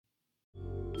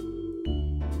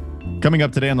Coming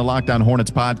up today on the Locked On Hornets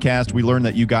podcast, we learn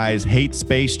that you guys hate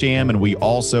Space Jam, and we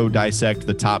also dissect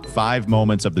the top 5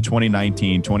 moments of the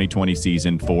 2019-2020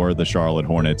 season for the Charlotte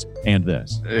Hornets. And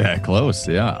this. Yeah, close.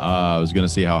 Yeah. I was going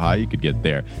to see how high you could get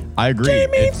there. I agree.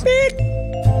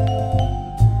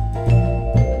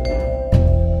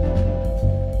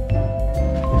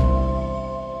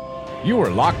 You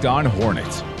are Locked On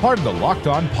Hornets, part of the Locked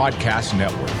On Podcast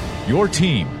Network. Your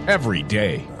team every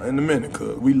day. In a minute,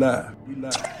 cuz we live.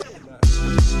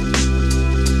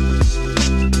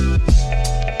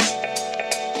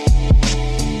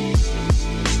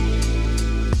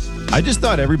 I just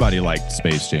thought everybody liked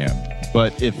Space Jam,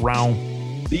 but if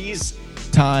these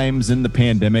times in the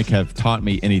pandemic have taught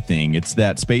me anything, it's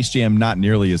that Space Jam not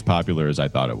nearly as popular as I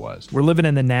thought it was. We're living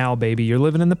in the now, baby. You're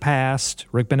living in the past.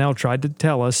 Rick Bonnell tried to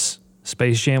tell us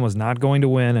Space Jam was not going to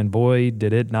win, and boy,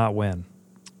 did it not win.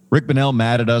 Rick Bonnell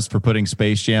mad at us for putting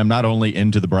Space Jam not only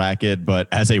into the bracket, but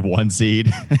as a 1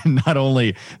 seed. Not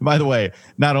only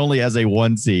as a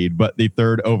 1 seed, but the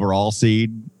 3rd overall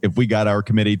seed. If we got our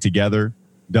committee together,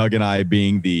 Doug and I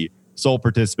being the sole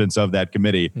participants of that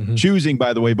committee, choosing,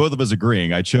 by the way, both of us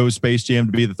agreeing. I chose Space Jam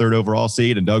to be the 3rd overall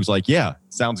seed, and Doug's like, yeah,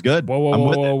 sounds good.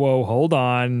 Whoa, hold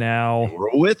on now.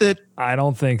 We're with it. I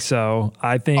don't think so.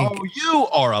 I think... Oh, you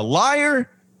are a liar.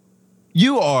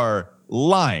 You are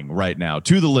lying right now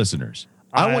to the listeners.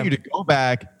 I want you to go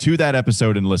back to that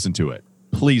episode and listen to it.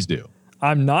 Please do.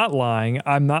 I'm not lying.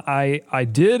 I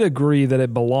did agree that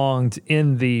it belonged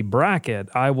in the bracket.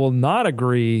 I will not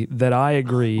agree that I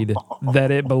agreed that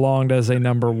it belonged as a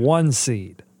number 1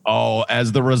 seed. Oh,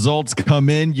 as the results come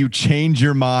in, you change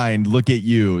your mind. Look at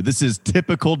you. This is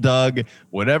typical Doug.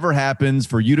 Whatever happens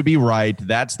for you to be right,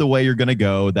 that's the way you're going to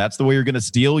go. That's the way you're going to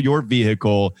steal your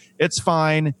vehicle. It's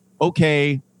fine.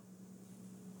 Okay.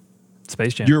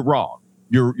 Space Jam. You're wrong.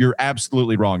 You're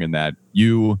absolutely wrong in that.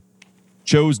 You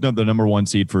chose the number 1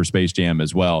 seed for Space Jam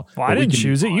as well. Well, I didn't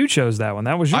choose it. You chose that one.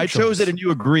 That was your choice. I chose it and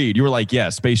you agreed. You were like, yeah,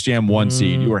 Space Jam 1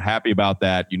 seed. You were happy about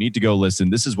that. You need to go listen.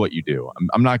 This is what you do.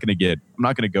 I'm not going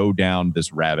to go down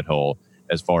this rabbit hole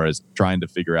as far as trying to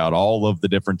figure out all of the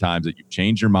different times that you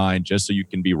change your mind just so you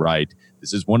can be right.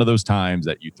 This is one of those times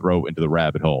that you throw into the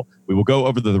rabbit hole. We will go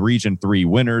over the Region 3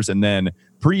 winners and then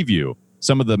preview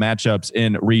some of the matchups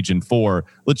in Region 4.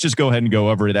 Let's just go ahead and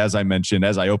go over it as I mentioned,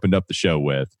 as I opened up the show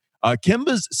with.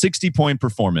 Kemba's 60-point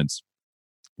performance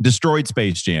destroyed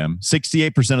Space Jam.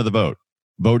 68% of the vote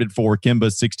voted for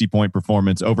Kemba's 60-point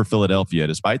performance over Philadelphia,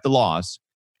 despite the loss.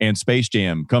 And Space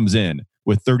Jam comes in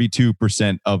with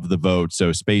 32% of the vote.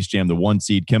 So Space Jam, the 1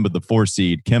 seed, Kemba, the 4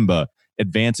 seed. Kemba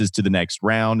advances to the next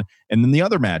round. And then the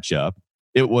other matchup,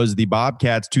 it was the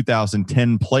Bobcats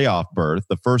 2010 playoff berth,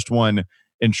 the first one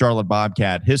in Charlotte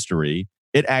Bobcat history.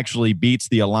 It actually beats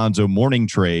the Alonzo Mourning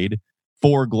trade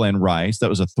for Glenn Rice.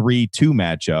 That was a 3-2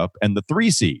 matchup. And the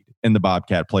 3 seed in the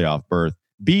Bobcat playoff berth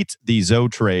beat the Zoe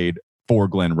trade for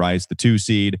Glenn Rice, the 2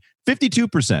 seed.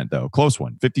 52%, though, close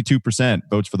one. 52%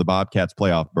 votes for the Bobcats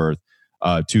playoff berth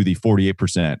to the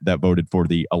 48% that voted for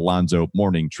the Alonzo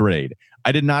Mourning trade.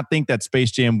 I did not think that Space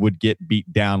Jam would get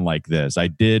beat down like this. I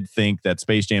did think that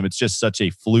Space Jam, it's just such a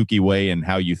fluky way in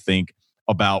how you think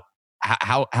about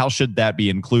how should that be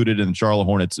included in the Charlotte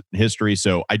Hornets history.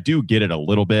 So I do get it a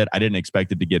little bit. I didn't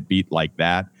expect it to get beat like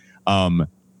that.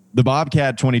 The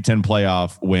Bobcat 2010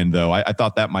 playoff win, though, I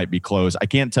thought that might be close. I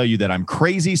can't tell you that I'm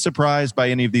crazy surprised by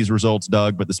any of these results,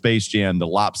 Doug, but the Space Jam, the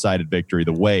lopsided victory,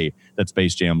 the way that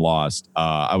Space Jam lost,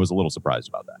 I was a little surprised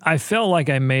about that. I felt like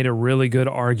I made a really good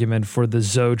argument for the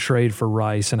Zoe trade for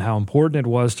Rice and how important it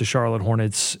was to Charlotte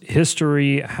Hornets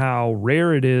history, how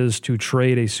rare it is to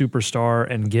trade a superstar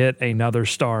and get another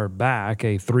star back,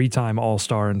 a 3-time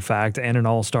All-Star, in fact, and an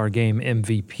All-Star game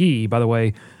MVP. By the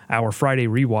way, our Friday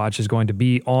rewatch is going to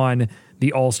be on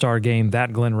the All-Star game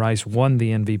that Glenn Rice won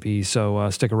the MVP, so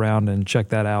stick around and check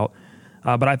that out.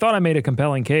 But I thought I made a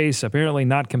compelling case. Apparently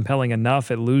not compelling enough.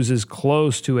 It loses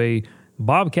close to a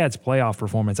Bobcats playoff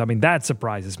performance. I mean, that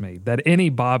surprises me, that any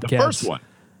Bobcats... The first one.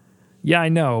 Yeah, I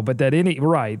know, but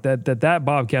that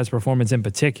Bobcats performance in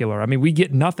particular, I mean, we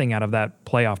get nothing out of that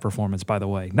playoff performance, by the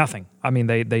way. Nothing. I mean,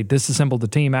 they disassembled the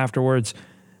team afterwards.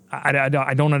 I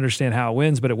don't understand how it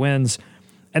wins, but it wins.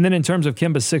 And then in terms of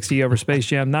Kemba's 60 over Space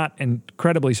Jam, not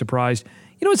incredibly surprised.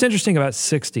 You know what's interesting about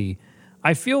 60?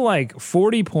 I feel like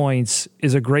 40 points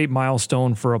is a great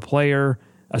milestone for a player,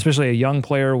 especially a young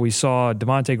player. We saw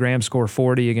Devontae Graham score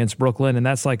 40 against Brooklyn, and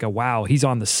that's like wow, he's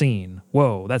on the scene.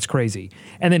 Whoa, that's crazy.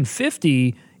 And then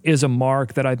 50 is a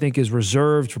mark that I think is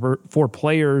reserved for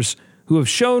players who have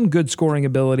shown good scoring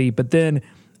ability, but then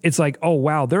it's like, oh,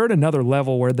 wow, they're at another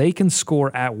level where they can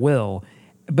score at will.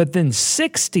 But then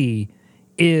 60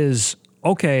 is,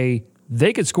 okay,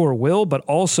 they could score Will, but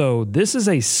also this is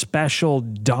a special,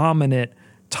 dominant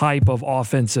type of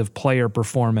offensive player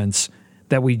performance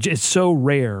that it's so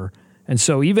rare. And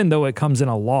so even though it comes in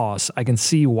a loss, I can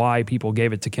see why people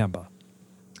gave it to Kemba.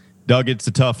 Doug, it's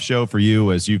a tough show for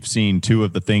you as you've seen two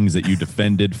of the things that you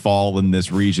defended fall in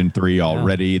this Region 3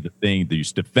 already. Yeah. The thing that you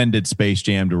defended Space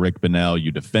Jam to Rick Bonnell,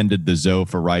 you defended the Zoe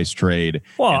for Rice trade.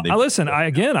 Well,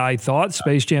 I thought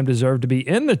Space Jam deserved to be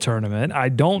in the tournament. I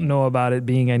don't know about it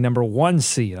being a number 1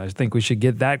 seed. I think we should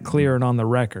get that clear and on the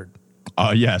record.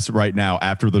 Yes, right now,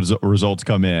 after the results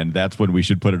come in, that's when we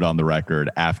should put it on the record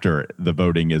after the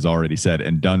voting is already said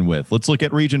and done with. Let's look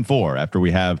at Region 4 after we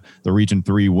have the Region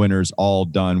 3 winners all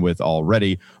done with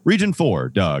already. Region 4,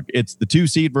 Doug, it's the 2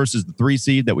 seed versus the 3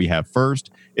 seed that we have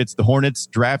first. It's the Hornets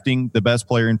drafting the best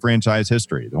player in franchise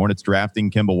history. The Hornets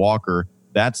drafting Kemba Walker.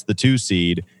 That's the 2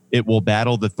 seed. It will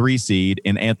battle the 3 seed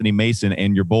in Anthony Mason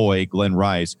and your boy, Glenn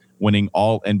Rice, winning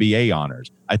all NBA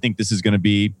honors. I think this is going to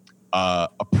be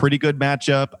a pretty good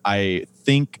matchup. I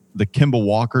think the Kemba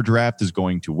Walker draft is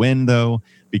going to win, though,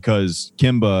 because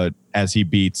Kemba, as he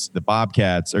beats the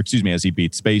Bobcats, as he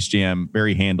beats Space Jam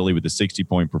very handily with a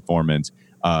 60-point performance,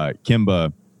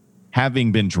 Kemba,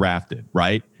 having been drafted,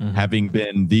 right? Mm-hmm. Having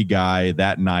been the guy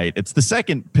that night. It's the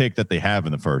second pick that they have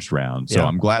in the first round. So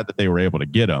I'm glad that they were able to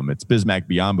get him. It's Bismack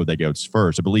Biyombo that goes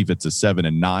first. I believe it's a 7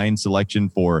 and 9 selection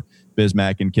for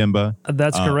Bismack and Kemba.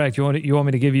 That's correct. You want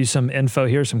me to give you some info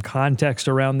here, some context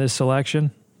around this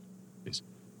selection? Please.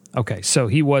 Okay, so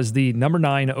he was the number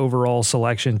 9 overall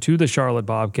selection to the Charlotte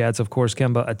Bobcats. Of course,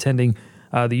 Kemba attending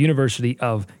the University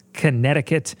of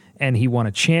Connecticut, and he won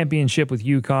a championship with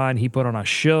UConn. He put on a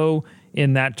show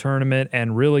in that tournament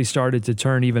and really started to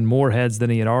turn even more heads than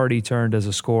he had already turned as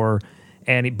a scorer.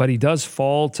 But he does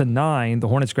fall to 9. The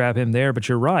Hornets grab him there, but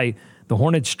you're right. The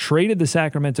Hornets traded the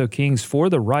Sacramento Kings for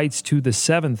the rights to the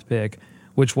 7th pick,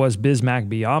 which was Bismack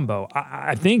Biyombo.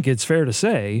 I think it's fair to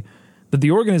say that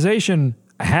the organization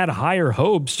had higher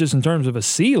hopes just in terms of a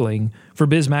ceiling for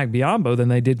Bismack Biyombo than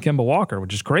they did Kemba Walker,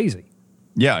 which is crazy.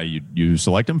 Yeah, you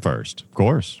select him first, of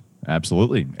course.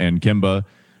 Absolutely. And Kemba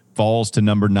falls to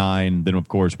number 9. Then, of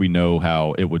course, we know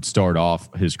how it would start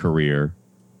off his career.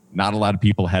 Not a lot of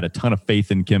people had a ton of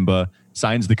faith in Kemba.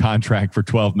 Signs the contract for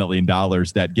 $12 million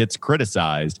that gets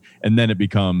criticized, and then it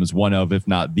becomes one of, if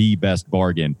not the best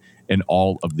bargain in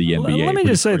all of the NBA. Let me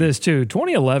just say this, too.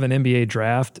 2011 NBA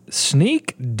draft,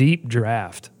 sneak deep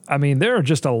draft. I mean, there are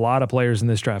just a lot of players in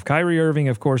this draft. Kyrie Irving,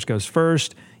 of course, goes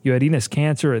first. You had Enes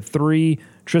Kanter at 3,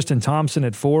 Tristan Thompson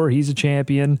at 4. He's a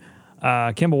champion.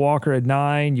 Kemba Walker at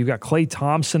 9. You've got Klay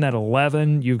Thompson at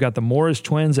 11. You've got the Morris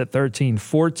twins at 13,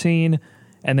 14.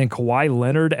 And then Kawhi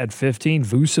Leonard at 15,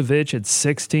 Vucevic at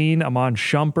 16, Amon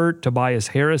Shumpert, Tobias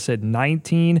Harris at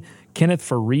 19, Kenneth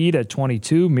Faried at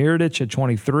 22, Mirotic at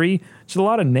 23. Just a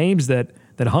lot of names that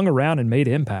hung around and made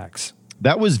impacts.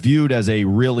 That was viewed as a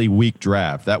really weak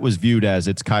draft. That was viewed as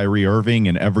it's Kyrie Irving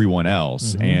and everyone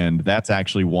else. Mm-hmm. And that's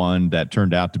actually one that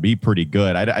turned out to be pretty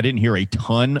good. I didn't hear a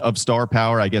ton of star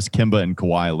power. I guess Kemba and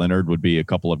Kawhi Leonard would be a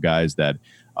couple of guys that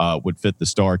would fit the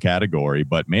star category,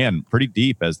 but man, pretty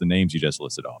deep as the names you just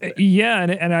listed off there. Yeah,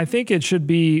 and I think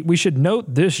we should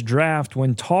note this draft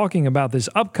when talking about this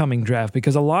upcoming draft,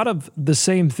 because a lot of the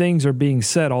same things are being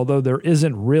said, although there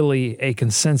isn't really a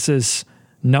consensus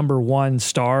number 1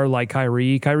 star like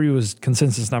Kyrie. Kyrie was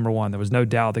consensus number 1. There was no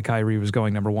doubt that Kyrie was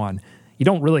going number 1. You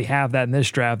don't really have that in this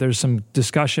draft. There's some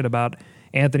discussion about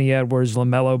Anthony Edwards,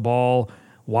 LaMelo Ball,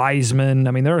 Wiseman.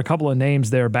 I mean, there are a couple of names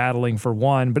there battling for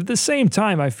 1, but at the same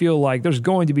time, I feel like there's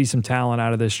going to be some talent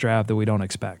out of this draft that we don't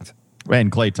expect.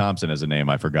 And Klay Thompson is a name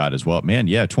I forgot as well. Man,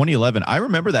 yeah, 2011. I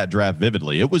remember that draft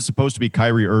vividly. It was supposed to be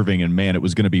Kyrie Irving, and man, it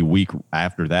was going to be weak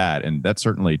after that. And that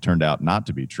certainly turned out not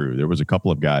to be true. There was a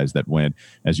couple of guys that went,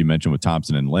 as you mentioned, with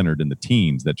Thompson and Leonard in the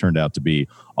teens that turned out to be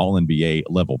all NBA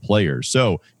level players.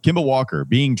 So Kemba Walker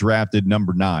being drafted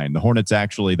number 9. The Hornets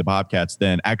the Bobcats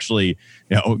then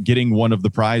getting one of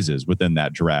the prizes within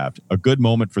that draft. A good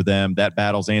moment for them. That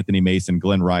battles Anthony Mason,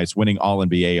 Glenn Rice, winning all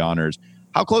NBA honors.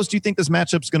 How close do you think this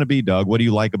matchup's going to be, Doug? What do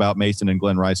you like about Mason and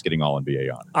Glenn Rice getting all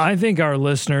NBA honors? I think our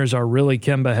listeners are really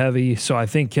Kemba heavy, so I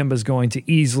think Kemba's going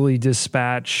to easily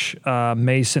dispatch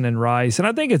Mason and Rice. And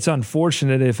I think it's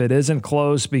unfortunate if it isn't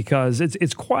close, because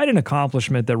it's quite an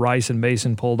accomplishment that Rice and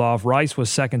Mason pulled off. Rice was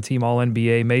second-team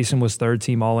All-NBA. Mason was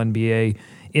third-team All-NBA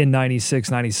in 96,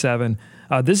 97.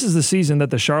 This is the season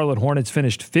that the Charlotte Hornets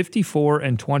finished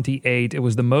 54-28. It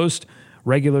was the most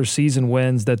regular season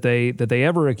wins that they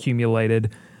ever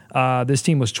accumulated. This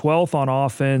team was 12th on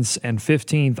offense and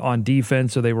 15th on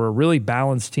defense, so they were a really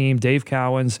balanced team. Dave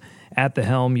Cowens at the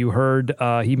helm. You heard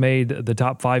he made the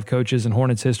top 5 coaches in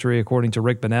Hornets history, according to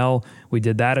Rick Bonnell. We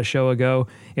did that a show ago.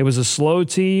 It was a slow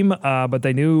team, but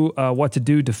they knew what to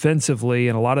do defensively,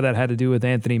 and a lot of that had to do with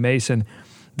Anthony Mason.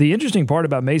 The interesting part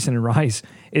about Mason and Rice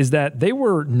is that they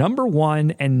were number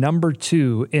 1 and number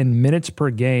 2 in minutes per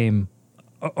game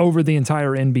over the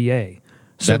entire NBA.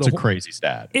 So that's a crazy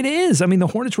stat. It is. I mean, the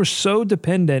Hornets were so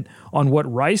dependent on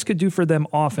what Rice could do for them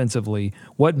offensively,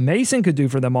 what Mason could do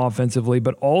for them offensively,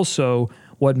 but also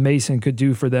what Mason could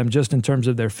do for them just in terms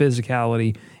of their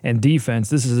physicality and defense.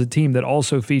 This is a team that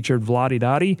also featured Vlade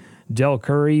Divac, Del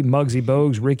Curry, Muggsy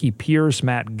Bogues, Ricky Pierce,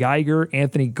 Matt Geiger,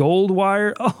 Anthony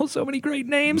Goldwire. Oh, so many great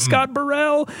names. Scott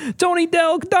Burrell, Tony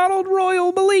Delk, Donald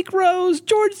Royal, Malik Rose,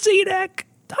 George Zedek,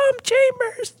 Tom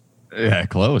Chambers. Yeah,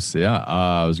 close. Yeah.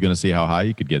 I was going to see how high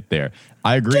you could get there.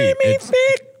 I agree. Jamie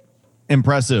Fick.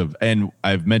 Impressive. And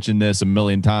I've mentioned this a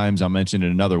million times. I'll mention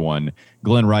it another one.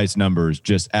 Glenn Rice numbers,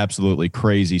 just absolutely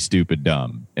crazy, stupid,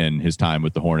 dumb in his time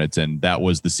with the Hornets. And that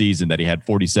was the season that he had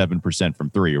 47% from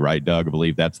 3, right, Doug? I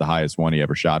believe that's the highest one he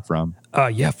ever shot from.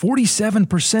 Yeah,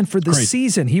 47% for the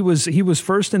season. He was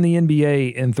first in the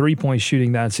NBA in 3-point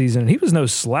shooting that season, and he was no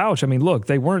slouch. I mean, look,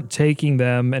 they weren't taking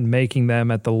them and making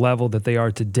them at the level that they are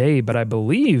today, but I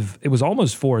believe it was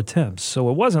almost 4 attempts. So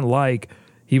it wasn't like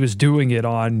he was doing it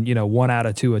on 1 out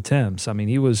of 2 attempts. I mean,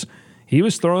 he was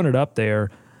throwing it up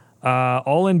there.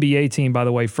 All NBA team, by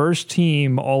the way, first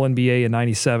team All NBA in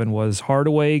 '97 was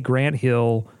Hardaway, Grant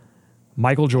Hill,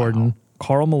 Michael Jordan,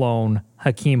 Karl Malone,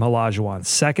 Hakeem Olajuwon.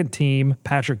 Second team,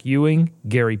 Patrick Ewing,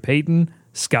 Gary Payton,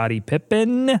 Scott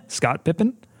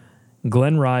Pippen,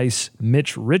 Glenn Rice,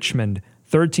 Mitch Richmond.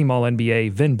 Third team All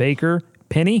NBA, Vin Baker,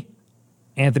 Penny,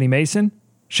 Anthony Mason,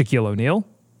 Shaquille O'Neal,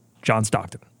 John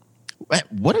Stockton.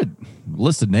 What a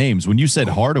list of names. When you said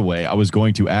Hardaway, I was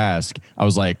going to ask if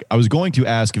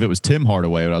it was Tim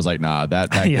Hardaway, but I was like, nah,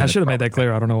 that yeah, I should have made that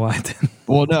clear. I don't know why I didn't.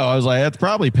 Well, no, I was like, that's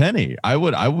probably Penny. I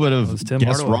would have guessed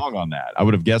Hardaway. wrong on that. I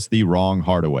would have guessed the wrong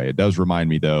Hardaway. It does remind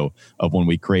me, though, of when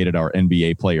we created our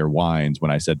NBA player wines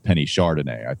when I said Penny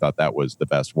Chardonnay. I thought that was the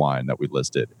best wine that we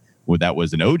listed. Well, that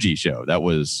was an OG show. That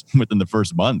was within the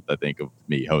first month, I think, of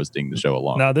me hosting the show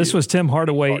along. Now, this was Tim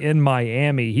Hardaway in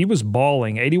Miami. He was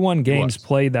balling. 81 games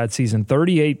played that season,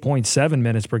 38.7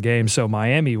 minutes per game. So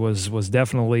Miami was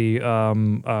definitely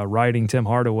riding Tim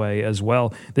Hardaway as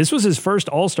well. This was his first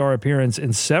All-Star appearance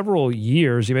in several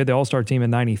years. He made the All-Star team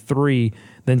in '93,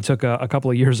 then took a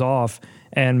couple of years off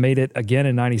and made it again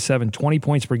in '97. 20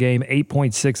 points per game,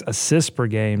 8.6 assists per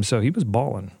game. So he was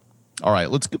balling. All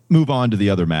right, let's move on to the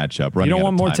other matchup. You don't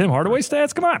want more Tim Hardaway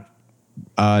stats? Come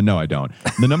on. No, I don't.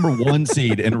 The number 1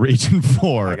 seed in Region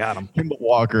 4, I got him. Kemba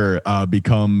Walker,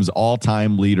 becomes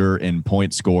all-time leader in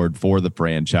points scored for the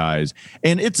franchise.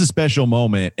 And it's a special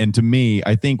moment. And to me,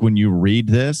 I think when you read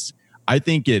this, I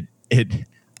think it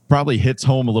probably hits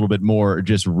home a little bit more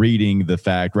just reading the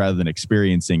fact rather than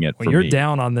experiencing it. You're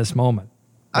down on this moment.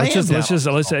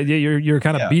 Let's say you're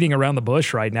kind of beating around the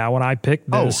bush right now. When I picked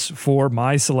this for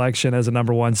my selection as a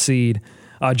number 1 seed,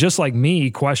 just like me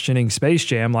questioning Space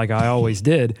Jam, like I always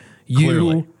did,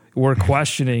 you were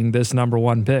questioning this number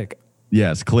 1 pick.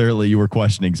 Yes, clearly you were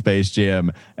questioning Space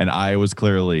Jam, and I was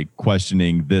clearly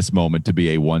questioning this moment to be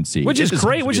a 1 seed. Which is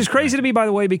crazy to me, by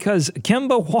the way, because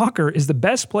Kemba Walker is the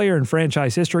best player in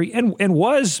franchise history and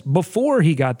was before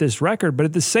he got this record. But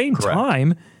at the same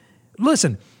time,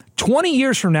 listen, 20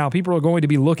 years from now, people are going to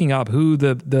be looking up who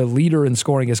the leader in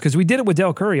scoring is, because we did it with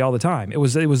Del Curry all the time. It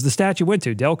was the stat you went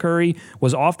to. Del Curry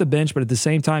was off the bench, but at the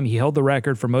same time, he held the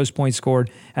record for most points scored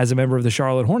as a member of the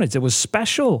Charlotte Hornets. It was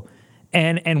special.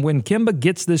 And when Kemba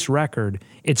gets this record,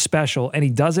 it's special, and he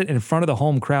does it in front of the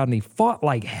home crowd, and he fought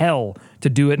like hell to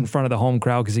do it in front of the home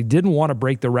crowd because he didn't want to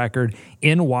break the record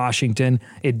in Washington.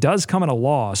 It does come at a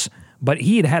loss, but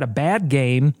he had a bad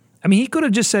game. I mean, he could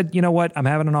have just said, you know what, I'm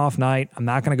having an off night. I'm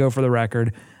not going to go for the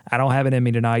record. I don't have it in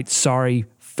me tonight. Sorry,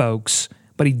 folks.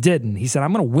 But he didn't. He said,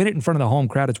 I'm going to win it in front of the home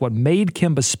crowd. It's what made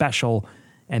Kemba special,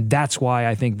 and that's why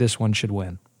I think this one should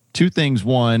win. 2 things.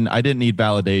 1, I didn't need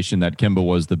validation that Kemba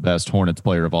was the best Hornets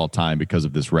player of all time because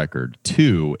of this record.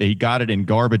 2, he got it in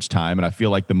garbage time, and I feel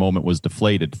like the moment was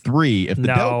deflated. 3, if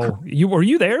the were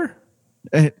you there?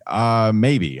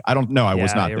 Maybe. I don't know. I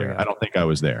was not there. I don't think I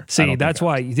was there. See, that's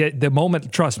why the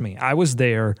moment, trust me, I was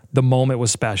there. The moment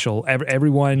was special.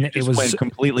 Everyone, it was went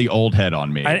completely old head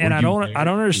on me. I don't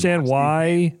understand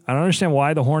why. I don't understand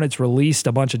why the Hornets released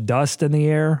a bunch of dust in the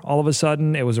air all of a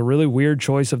sudden. It was a really weird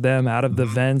choice of them out of the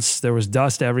vents. There was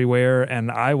dust everywhere, and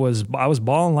I was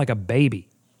bawling like a baby.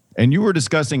 And you were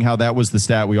discussing how that was the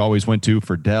stat we always went to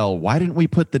for Del. Why didn't we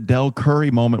put the Del Curry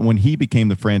moment when he became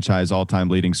the franchise all-time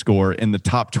leading scorer in the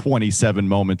top 27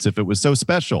 moments if it was so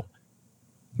special?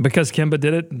 Because Kemba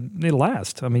did it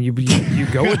last. I mean, you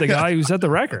go with the guy who set the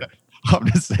record. I'm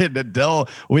just saying that Dell,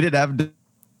 we didn't have.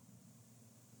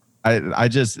 I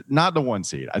just, not the 1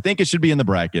 seed. I think it should be in the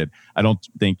bracket. I don't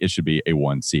think it should be a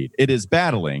 1 seed. It is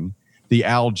battling the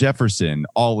Al Jefferson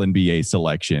All-NBA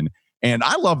selection. And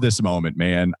I love this moment,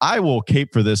 man. I will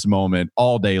cape for this moment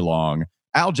all day long.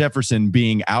 Al Jefferson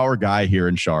being our guy here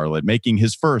in Charlotte, making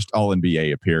his first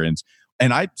All-NBA appearance.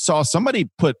 And I saw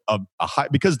somebody put a high,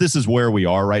 because this is where we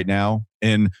are right now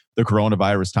in the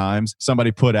coronavirus times.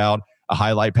 Somebody put out a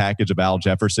highlight package of Al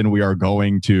Jefferson. We are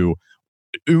going to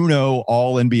Uno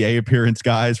All-NBA appearance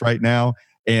guys right now.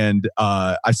 And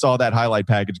I saw that highlight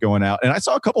package going out, and I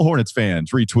saw a couple Hornets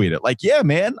fans retweet it. Like, yeah,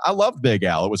 man, I love Big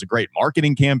Al. It was a great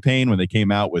marketing campaign when they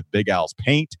came out with Big Al's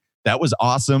paint. That was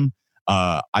awesome.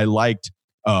 I liked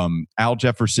Al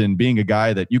Jefferson being a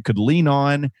guy that you could lean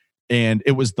on, and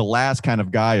it was the last kind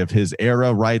of guy of his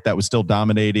era, right, that was still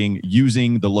dominating,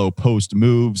 using the low post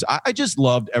moves. I just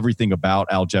loved everything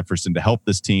about Al Jefferson to help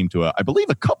this team to, I believe,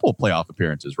 a couple of playoff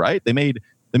appearances, right? They made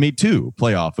 2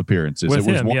 playoff apperances. With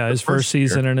him, his first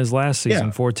season and his last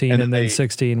season, 14 and then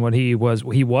 16, when he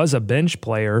was a bench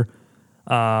player,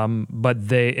 but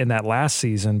they in that last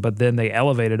season, but then they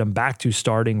elevated him back to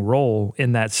starting role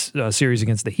in that series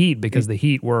against the Heat because the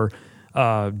Heat were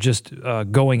just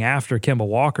going after Kemba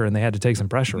Walker, and they had to take some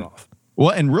pressure off.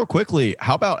 Well, and real quickly,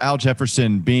 how about Al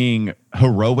Jefferson being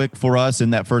heroic for us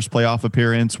in that first playoff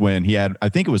appearance when he had, I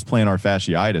think it was plantar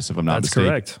fasciitis, if I'm not mistaken.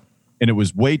 That's correct. And it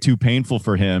was way too painful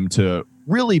for him to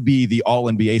really be the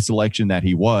All-NBA selection that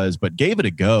he was, but gave it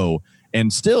a go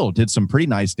and still did some pretty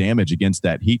nice damage against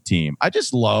that Heat team. I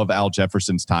just love Al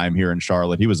Jefferson's time here in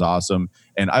Charlotte. He was awesome,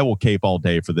 and I will cape all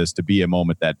day for this to be a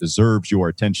moment that deserves your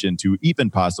attention to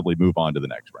even possibly move on to the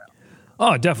next round.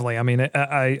 Oh, definitely. I mean,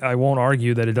 I won't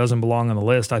argue that it doesn't belong on the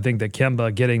list. I think that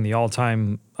Kemba getting the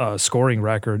all-time scoring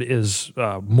record is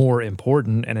more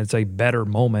important, and it's a better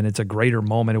moment. It's a greater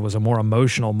moment. It was a more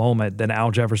emotional moment than Al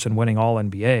Jefferson winning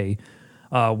All-NBA.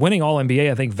 Winning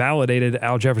All-NBA, I think, validated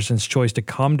Al Jefferson's choice to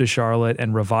come to Charlotte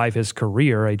and revive his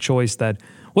career, a choice that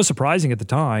was surprising at the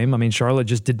time. I mean, Charlotte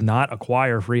just did not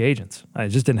acquire free agents. It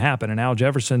just didn't happen, and Al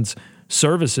Jefferson's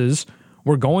services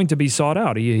were going to be sought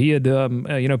out. He had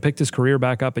picked his career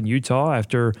back up in Utah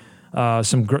after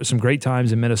some great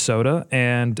times in Minnesota,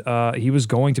 and he was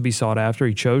going to be sought after.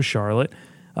 He chose Charlotte.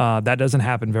 That doesn't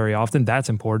happen very often. That's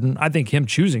important. I think him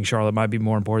choosing Charlotte might be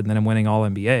more important than him winning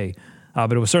All-NBA.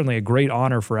 But it was certainly a great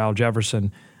honor for Al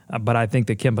Jefferson. But I think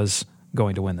that Kemba's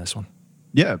going to win this one.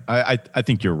 Yeah, I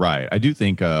think you're right. I do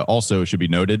think also should be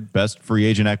noted, best free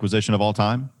agent acquisition of all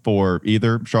time for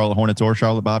either Charlotte Hornets or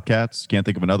Charlotte Bobcats. Can't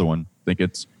think of another one. I think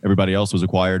it's everybody else was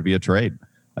acquired via trade.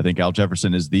 I think Al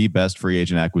Jefferson is the best free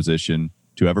agent acquisition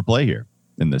to ever play here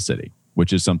in this city,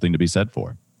 which is something to be said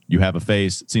for. You have a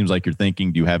face. It seems like you're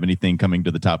thinking, do you have anything coming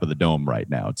to the top of the dome right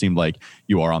now? It seemed like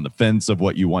you are on the fence of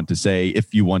what you want to say.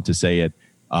 If you want to say it,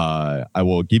 I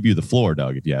will give you the floor,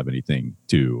 Doug, if you have anything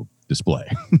to display.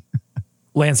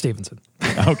 Lance Stephenson.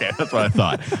 Okay, that's what I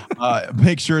thought.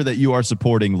 Make sure that you are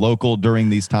supporting local during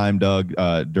these time, Doug.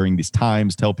 During these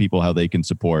times, tell people how they can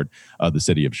support the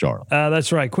city of Charlotte.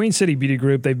 That's right. Queen City Beauty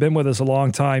Group, they've been with us a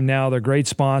long time now. They're great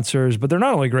sponsors, but they're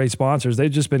not only great sponsors, they've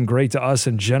just been great to us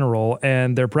in general,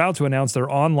 and they're proud to announce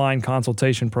their online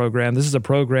consultation program. This is a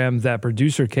program that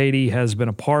producer Katie has been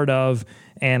a part of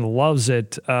and loves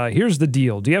it. Here's the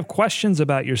deal. Do you have questions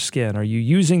about your skin? Are you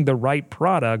using the right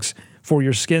products for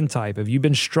your skin type? Have you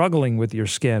been struggling with your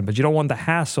skin, but you don't want the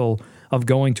hassle of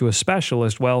going to a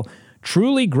specialist? Well,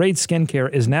 truly great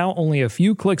skincare is now only a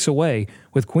few clicks away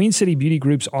with Queen City Beauty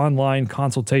Group's online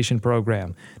consultation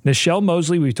program. Nichelle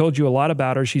Mosley, we've told you a lot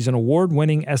about her. She's an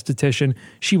award-winning esthetician.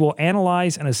 She will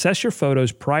analyze and assess your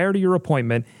photos prior to your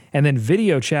appointment and then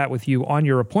video chat with you on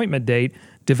your appointment date,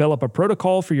 develop a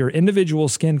protocol for your individual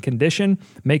skin condition,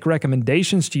 make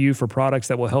recommendations to you for products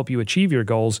that will help you achieve your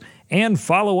goals, and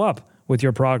follow up with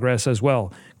your progress as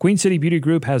well. Queen City Beauty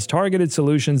Group has targeted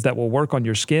solutions that will work on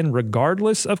your skin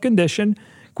regardless of condition.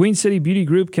 Queen City Beauty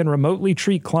Group can remotely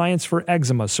treat clients for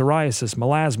eczema, psoriasis,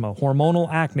 melasma,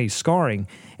 hormonal acne, scarring,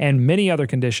 and many other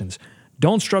conditions.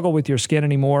 Don't struggle with your skin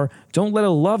anymore. Don't let a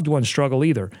loved one struggle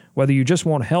either. Whether you just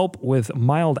want help with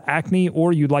mild acne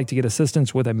or you'd like to get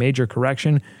assistance with a major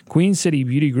correction, Queen City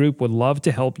Beauty Group would love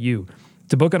to help you.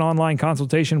 To book an online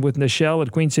consultation with Nichelle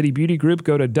at Queen City Beauty Group,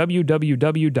 go to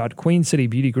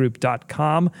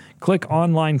www.queencitybbeautygroup.com. Click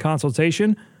online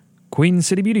consultation. Queen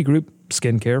City Beauty Group,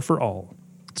 skincare for all.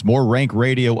 It's more Rank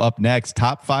Radio up next.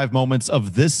 Top 5 moments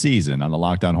of this season on the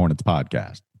Locked On Hornets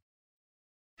podcast.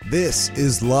 This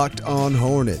is Locked On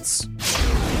Hornets.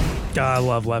 I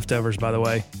love leftovers, by the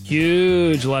way.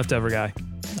 Huge leftover guy.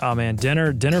 Oh man,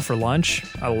 dinner for lunch.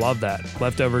 I love that.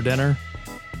 Leftover dinner,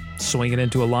 swing it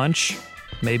into a lunch,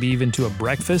 maybe even to a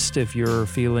breakfast if you're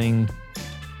feeling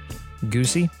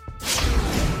goosey.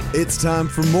 It's time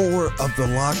for more of the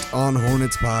Locked On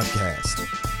Hornets podcast.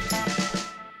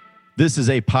 This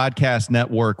is a podcast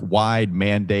network-wide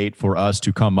mandate for us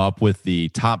to come up with the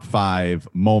top 5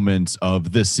 moments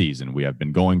of this season. We have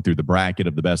been going through the bracket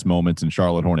of the best moments in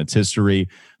Charlotte Hornets history,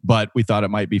 but we thought it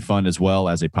might be fun as well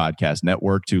as a podcast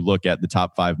network to look at the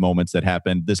top 5 moments that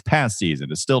happened this past season,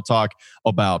 to still talk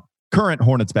about current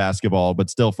Hornets basketball, but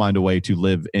still find a way to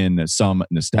live in some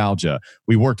nostalgia.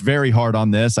 We worked very hard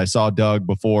on this. I saw Doug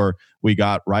before we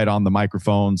got right on the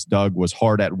microphones. Doug was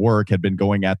hard at work, had been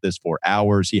going at this for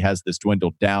hours. He has this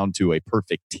dwindled down to a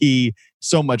perfect T.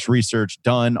 So much research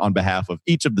done on behalf of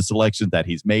each of the selections that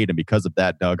he's made. And because of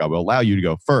that, Doug, I will allow you to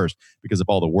go first because of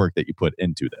all the work that you put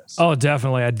into this. Oh,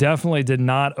 definitely. I definitely did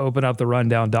not open up the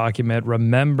rundown document,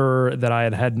 remember that I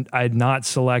had not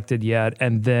selected yet,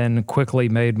 and then quickly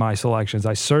made my selections.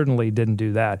 I certainly didn't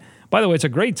do that. By the way, it's a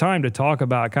great time to talk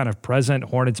about kind of present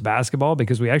Hornets basketball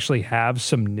because we actually have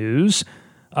some news.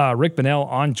 Rick Bonnell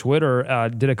on Twitter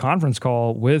did a conference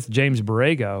call with James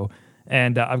Borrego,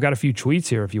 and I've got a few tweets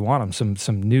here if you want them,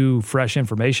 some new, fresh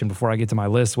information before I get to my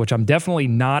list, which I'm definitely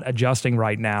not adjusting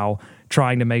right now,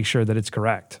 trying to make sure that it's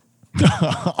correct.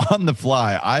 On the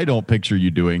fly, I don't picture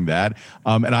you doing that.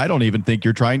 And I don't even think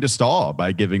you're trying to stall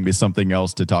by giving me something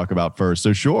else to talk about first.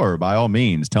 So sure, by all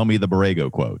means, tell me the Borrego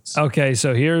quotes. Okay,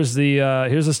 so here's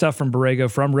the stuff from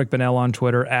Borrego from Rick Bonnell on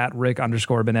Twitter at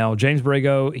Rick_Bonnell. James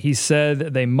Borrego, he said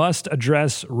they must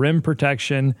address rim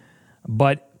protection,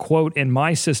 but, quote, in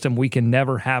my system, we can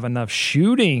never have enough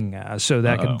shooting. So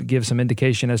that could give some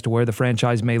indication as to where the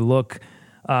franchise may look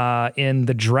in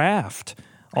the draft.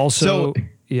 Also...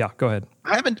 Yeah, go ahead.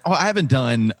 I haven't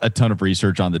done a ton of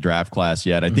research on the draft class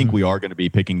yet. I think we are going to be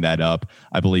picking that up,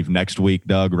 I believe, next week,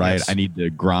 Doug, right? Yes. I need to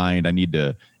grind. I need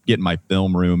to get in my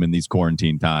film room in these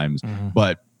quarantine times.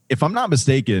 But if I'm not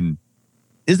mistaken,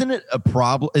 isn't it a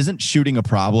problem? Isn't shooting a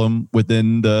problem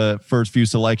within the first few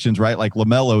selections, right? Like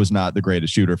LaMelo is not the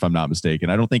greatest shooter, if I'm not mistaken.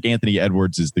 I don't think Anthony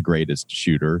Edwards is the greatest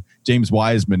shooter. James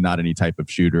Wiseman, not any type of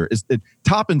shooter.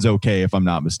 Toppin's okay, if I'm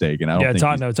not mistaken.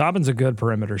 Toppin's a good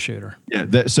perimeter shooter.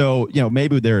 Yeah. So,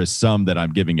 maybe there is some that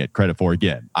I'm giving it credit for.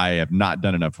 Again, I have not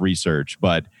done enough research,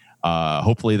 but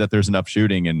hopefully that there's enough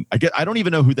shooting. And I don't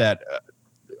even know who that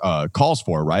calls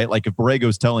for, right? Like if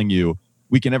Borrego's telling you,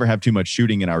 we can never have too much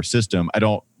shooting in our system. I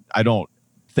don't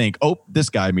think, this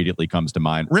guy immediately comes to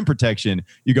mind. Rim protection,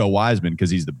 you go Wiseman because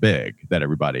he's the big that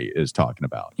everybody is talking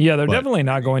about. Yeah, they're definitely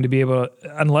not going to be able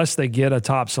to, unless they get a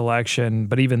top selection.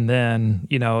 But even then,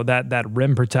 that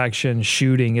rim protection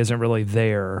shooting isn't really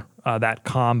there, that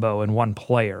combo in one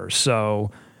player.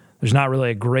 So there's not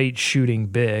really a great shooting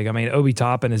big. I mean, Obi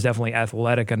Toppin is definitely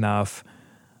athletic enough,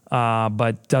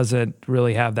 but doesn't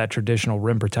really have that traditional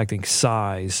rim protecting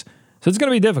size. So it's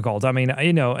going to be difficult. I mean,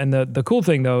 and the cool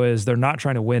thing, though, is they're not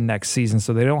trying to win next season,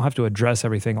 so they don't have to address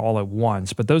everything all at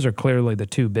once. But those are clearly the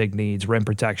two big needs, rim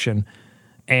protection.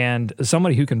 And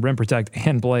somebody who can rim protect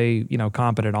and play,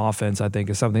 competent offense, I think,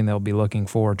 is something they'll be looking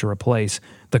for to replace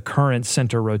the current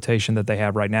center rotation that they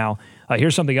have right now.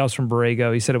 Here's something else from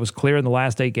Borrego. He said it was clear in the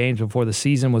last 8 games before the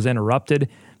season was interrupted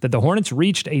that the Hornets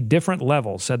reached a different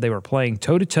level, said they were playing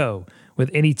toe-to-toe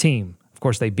with any team. Of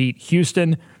course, they beat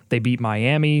Houston. They beat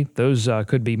Miami. Those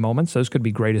could be moments. Those could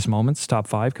be greatest moments. Top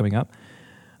 5 coming up.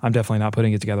 I'm definitely not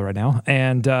putting it together right now.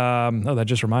 And, that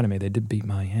just reminded me. They did beat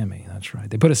Miami. That's right.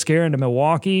 They put a scare into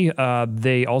Milwaukee.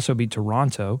 They also beat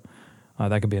Toronto.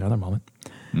 That could be another moment.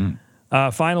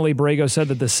 Finally, Borrego said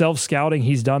that the self-scouting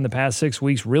he's done the past 6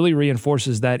 weeks really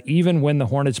reinforces that even when the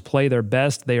Hornets play their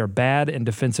best, they are bad in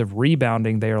defensive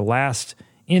rebounding. They are last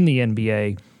in the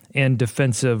NBA in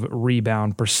defensive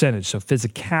rebound percentage. So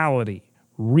physicality,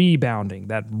 rebounding,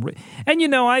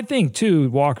 and I think too,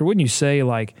 Walker, wouldn't you say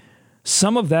like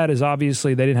some of that is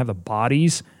obviously they didn't have the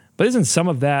bodies, but isn't some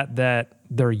of that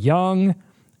they're young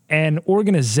and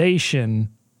organization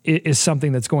is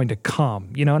something that's going to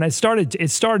come, and it started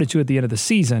to at the end of the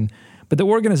season, but the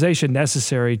organization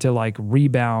necessary to like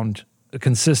rebound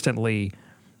consistently,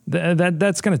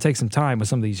 that's going to take some time with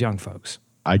some of these young folks.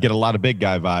 I get a lot of big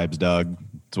guy vibes, Doug.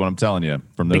 That's what I'm telling you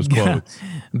from those quotes.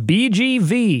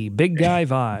 BGV, big guy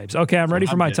vibes. Okay, I'm ready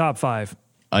for my top 5.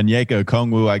 Onyeka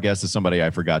Okongwu, I guess, is somebody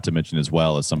I forgot to mention as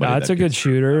well as somebody. That's a good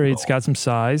shooter. He's got some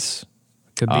size.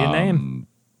 Could be a name.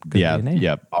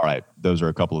 Yep. All right. Those are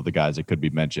a couple of the guys that could be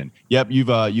mentioned. Yep.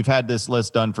 You've had this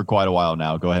list done for quite a while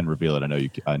now. Go ahead and reveal it.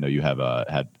 I know you have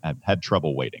had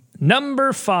trouble waiting.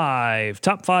 Number 5,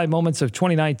 top 5 moments of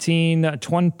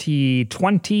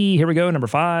 2019-2020. Here we go. Number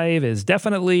 5 is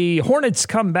definitely Hornets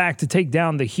come back to take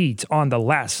down the Heat on the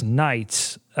last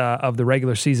night of the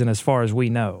regular season, as far as we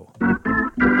know.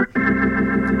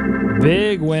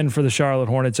 Big win for the Charlotte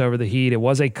Hornets over the Heat. It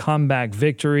was a comeback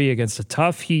victory against a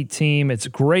tough Heat team. It's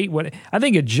great. I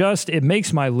think it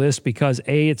makes my list because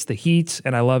it's the Heat,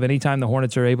 and I love anytime the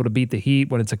Hornets are able to beat the Heat.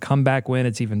 When it's a comeback win,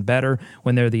 it's even better.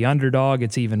 When they're the underdog,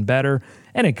 it's even better.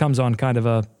 And it comes on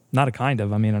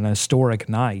an historic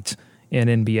night in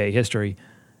NBA history.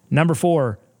 Number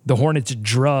 4, the Hornets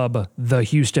drub the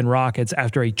Houston Rockets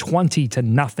after a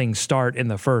 20-0 start in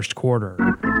the first quarter.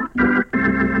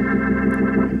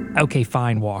 Okay,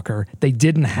 fine, Walker. They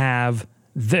didn't have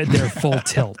their full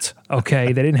tilt,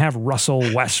 okay? They didn't have Russell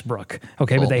Westbrook,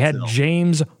 okay? But they had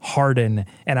James Harden.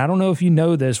 And I don't know if you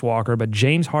know this, Walker, but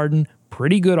James Harden,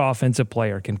 pretty good offensive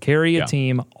player, can carry a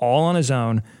team all on his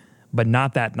own, but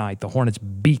not that night. The Hornets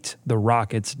beat the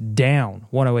Rockets down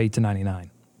 108-99.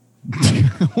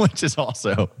 Which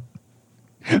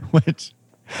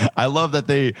I love that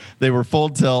they were full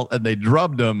tilt and they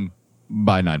drubbed them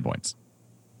by 9 points.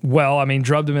 Well, I mean,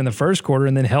 drubbed him in the first quarter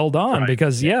and then held on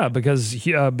because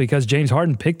James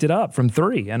Harden picked it up from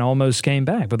 3 and almost came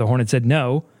back. But the Hornets said,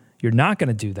 no, you're not going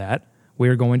to do that.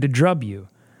 We're going to drub you.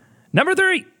 Number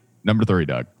 3,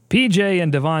 Doug. PJ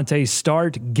and Devontae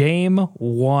start game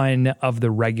 1 of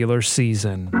the regular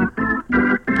season.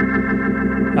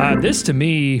 This, to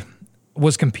me,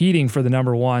 was competing for the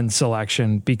number 1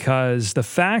 selection because the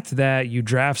fact that you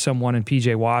draft someone in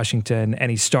PJ Washington and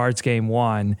he starts game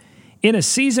 1 in a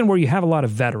season where you have a lot of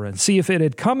veterans. See, if it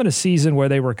had come in a season where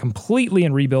they were completely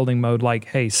in rebuilding mode, like,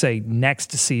 hey, say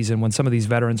next season when some of these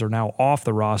veterans are now off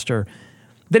the roster,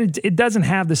 then it doesn't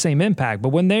have the same impact. But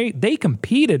when they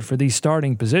competed for these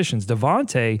starting positions,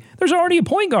 Devontae, there's already a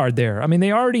point guard there. I mean,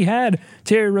 they already had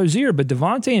Terry Rozier, but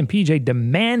Devontae and PJ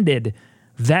demanded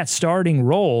that starting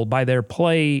role by their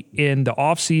play in the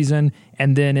offseason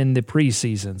and then in the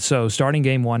preseason. So starting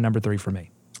game 1, number 3 for me.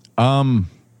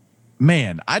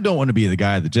 Man, I don't want to be the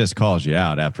guy that just calls you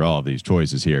out after all of these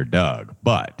choices here, Doug.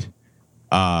 But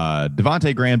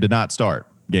Devontae Graham did not start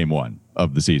game 1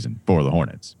 of the season for the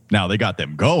Hornets. Now, they got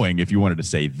them going, if you wanted to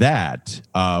say that.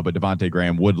 But Devontae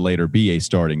Graham would later be a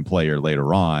starting player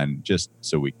later on, just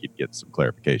so we could get some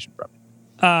clarification from you.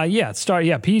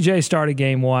 PJ started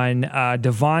game 1.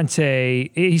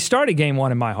 Devontae, he started game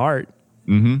 1 in my heart.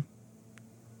 Mm-hmm.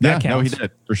 That counts. No, he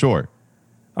did, for sure.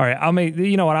 All right, I'll make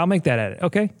that edit.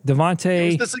 Okay,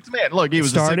 Devontae. He was the 6th man. Look, he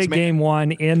was started the 6th man. game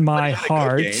 1 in my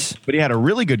heart. But he had a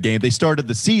really good game. They started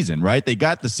the season, right? They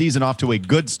got the season off to a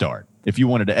good start. If you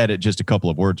wanted to edit just a couple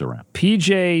of words around.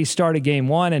 PJ started game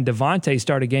 1 and Devontae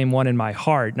started game 1 in my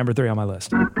heart. Number 3 on my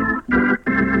list.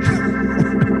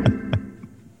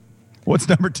 What's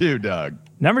number 2, Doug?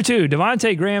 Number 2,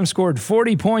 Devontae Graham scored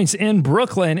 40 points in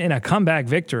Brooklyn in a comeback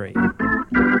victory.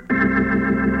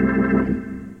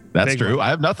 That's true. I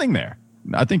have nothing there.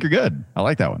 I think you're good. I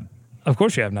like that one. Of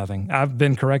course you have nothing. I've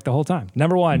been correct the whole time.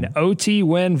 Number 1, OT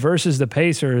win versus the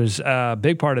Pacers.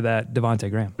 Big part of that,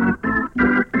 Devontae Graham.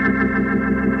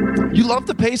 You love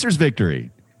the Pacers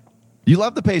victory.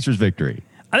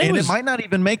 And it might not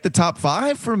even make the top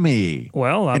 5 for me.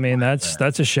 Well, I mean, that's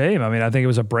a shame. I mean, I think it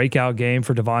was a breakout game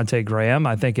for Devontae Graham.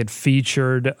 I think it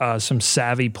featured some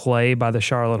savvy play by the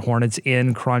Charlotte Hornets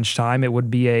in crunch time. It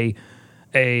would be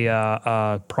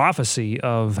a prophecy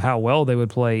of how well they would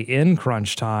play in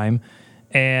crunch time.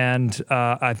 And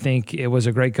I think it was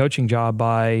a great coaching job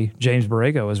by James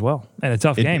Borrego as well. And a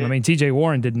tough game. I mean, TJ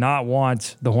Warren did not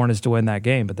want the Hornets to win that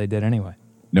game, but they did anyway.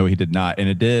 No, he did not. And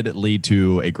it did lead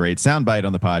to a great soundbite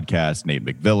on the podcast. Nate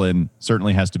McVillan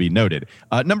certainly has to be noted.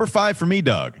 Number 5 for me,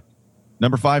 Doug.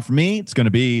 Number 5 for me, it's going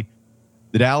to be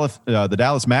the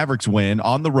Dallas Mavericks win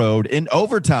on the road in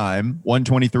overtime,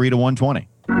 123-120.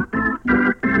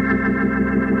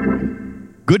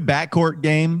 Good backcourt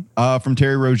game from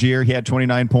Terry Rozier. He had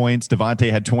 29 points.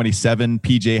 Devontae had 27.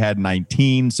 PJ had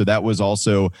 19. So that was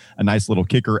also a nice little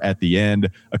kicker at the end.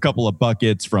 A couple of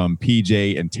buckets from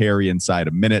PJ and Terry inside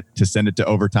a minute to send it to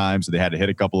overtime. So they had to hit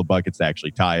a couple of buckets to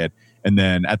actually tie it. And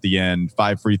then at the end,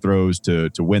 5 free throws to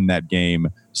win that game.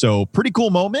 So pretty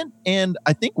cool moment. And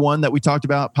I think one that we talked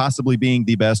about possibly being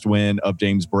the best win of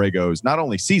James Borrego's not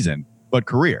only season, but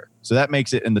career. So that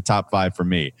makes it in the top 5 for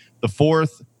me. The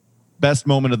 4th best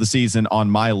moment of the season on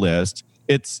my list,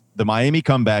 it's the Miami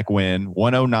comeback win,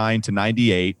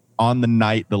 109-98, on the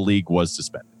night the league was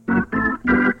suspended.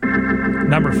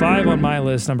 Number 5 on my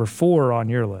list, number 4 on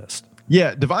your list.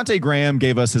 Yeah, Devontae Graham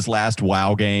gave us his last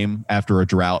wow game after a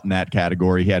drought in that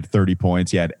category. He had 30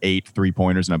 points. He had 8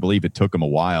 3-pointers, and I believe it took him a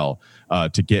while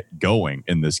to get going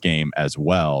in this game as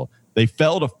well. They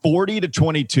fell to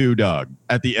 40-22, Doug,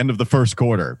 at the end of the first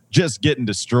quarter. Just getting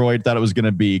destroyed. Thought it was going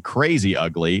to be crazy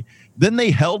ugly. Then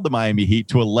they held the Miami Heat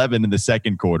to 11 in the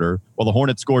second quarter, while the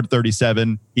Hornets scored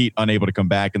 37. Heat unable to come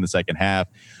back in the second half.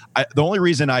 The only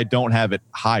reason I don't have it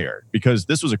higher, because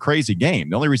this was a crazy game.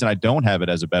 The only reason I don't have it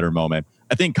as a better moment,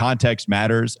 I think context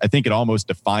matters. I think it almost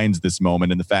defines this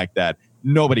moment in the fact that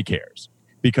nobody cares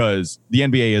because the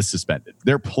NBA is suspended.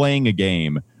 They're playing a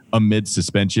game amid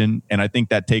suspension, and I think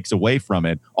that takes away from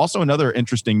it. Also, another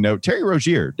interesting note, Terry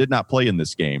Rozier did not play in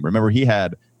this game. Remember, he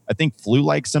had, I think,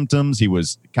 flu-like symptoms. He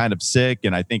was kind of sick,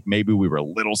 and I think maybe we were a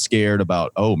little scared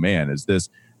about, oh, man, is this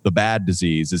the bad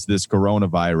disease? Is this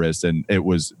coronavirus? And it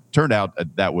turned out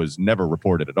that was never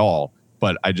reported at all.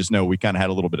 But I just know we kind of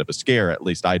had a little bit of a scare, at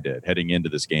least I did, heading into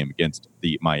this game against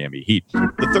the Miami Heat.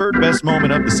 The third best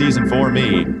moment of the season for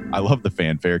me, I love the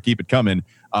fanfare. Keep it coming,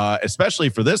 especially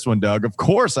for this one, Doug. Of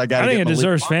course, I got to get I think it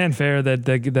deserves fanfare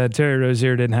that Terry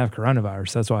Rozier didn't have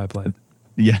coronavirus. That's why I played.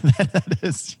 Yeah, that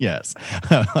is, yes.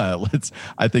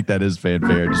 I think that is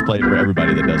fanfare. Just play it for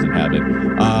everybody that doesn't have it.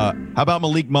 How about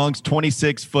Malik Monk's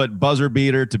 26-foot buzzer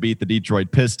beater to beat the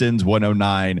Detroit Pistons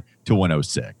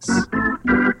 109-106?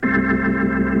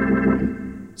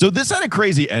 So this had a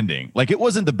crazy ending. Like, it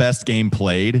wasn't the best game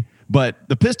played, but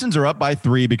the Pistons are up by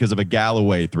 3 because of a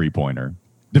Galloway three-pointer.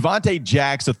 Devontae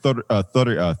jacks a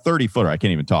 30-footer. I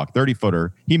can't even talk.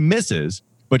 30-footer. He misses,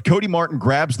 but Cody Martin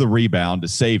grabs the rebound to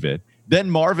save it.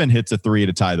 Then Marvin hits a 3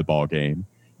 to tie the ball game.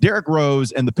 Derrick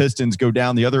Rose and the Pistons go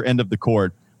down the other end of the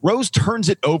court. Rose turns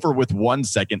it over with 1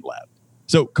 second left.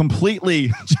 So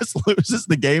completely just loses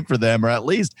the game for them, or at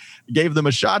least gave them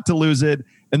a shot to lose it.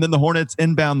 And then the Hornets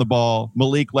inbound the ball.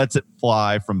 Malik lets it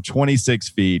fly from 26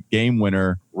 feet. Game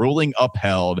winner, ruling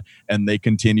upheld, and they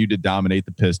continue to dominate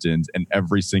the Pistons in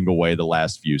every single way the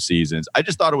last few seasons. I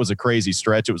just thought it was a crazy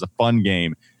stretch. It was a fun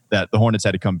game that the Hornets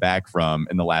had to come back from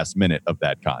in the last minute of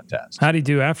that contest. How'd he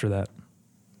do after that?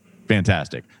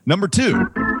 Fantastic. Number 2.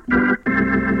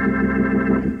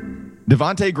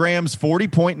 Devontae Graham's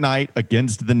 40-point night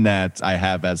against the Nets I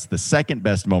have as the second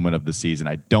best moment of the season.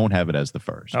 I don't have it as the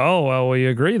first. Oh, well, we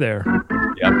agree there.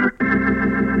 Yep.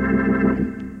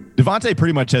 Devontae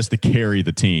pretty much has to carry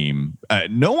the team.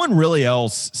 No one really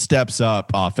else steps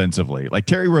up offensively. Like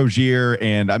Terry Rozier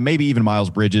and maybe even Miles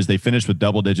Bridges, they finished with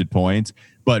double-digit points,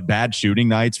 but bad shooting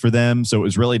nights for them. So it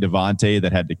was really Devontae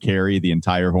that had to carry the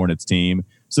entire Hornets team.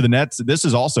 So the Nets, this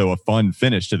is also a fun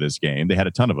finish to this game. They had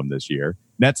a ton of them this year.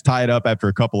 Nets tied up after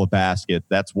a couple of baskets.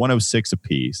 That's 106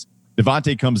 apiece.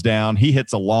 Devontae comes down. He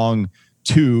hits a long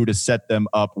 2 to set them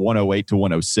up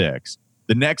 108-106.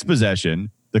 The next possession,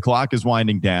 the clock is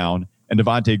winding down, and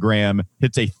Devontae Graham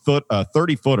hits a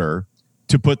 30-footer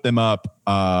to put them up,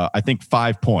 I think,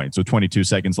 5 points with 22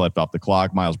 seconds left off the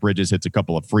clock. Miles Bridges hits a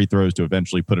couple of free throws to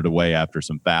eventually put it away after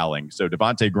some fouling. So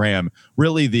Devontae Graham,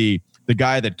 really the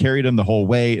guy that carried him the whole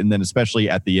way, and then especially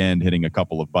at the end, hitting a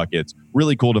couple of buckets.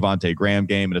 Really cool Devontae Graham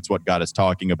game, and it's what got us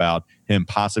talking about him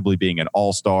possibly being an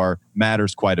all-star.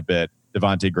 Matters quite a bit.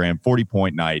 Devontae Graham,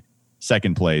 40-point night,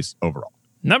 second place overall.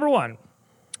 Number 1.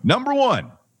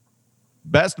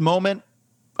 Best moment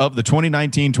of the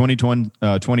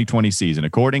 2019-2020 season,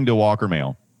 according to Walker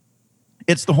Mail.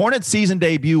 It's the Hornets' season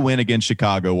debut win against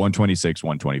Chicago,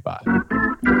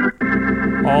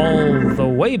 126-125. All the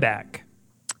way back.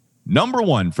 Number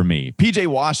 1 for me, PJ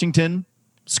Washington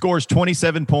scores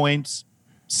 27 points,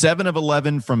 7 of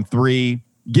 11 from 3,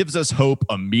 gives us hope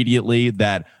immediately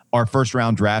that our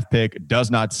first-round draft pick does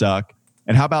not suck.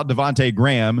 And how about Devontae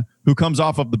Graham, who comes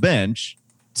off of the bench,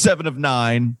 7 of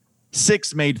 9,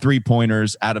 6 made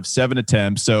 3-pointers out of 7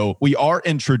 attempts. So we are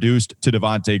introduced to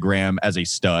Devontae Graham as a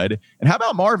stud. And how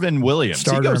about Marvin Williams?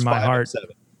 Starter in my heart.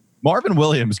 Marvin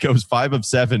Williams goes 5 of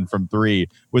 7 from 3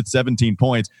 with 17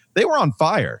 points. They were on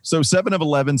fire. So 7 of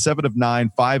 11, 7 of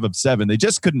 9, 5 of 7. They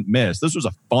just couldn't miss. This was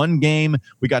a fun game.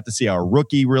 We got to see our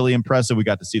rookie really impressive. We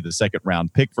got to see the second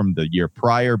round pick from the year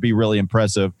prior be really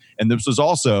impressive. And this was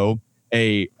also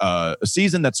a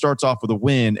season that starts off with a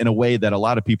win in a way that a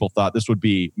lot of people thought this would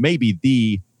be maybe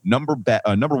the number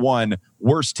 1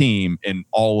 worst team in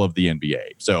all of the NBA.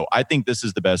 So I think this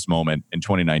is the best moment in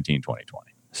 2019-2020.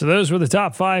 So those were the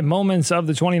top 5 moments of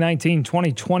the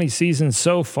 2019-2020 season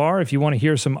so far. If you want to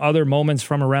hear some other moments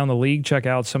from around the league, check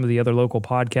out some of the other local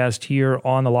podcasts here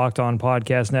on the Locked On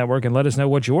Podcast Network and let us know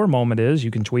what your moment is.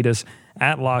 You can tweet us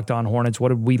at Locked On Hornets. What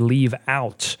did we leave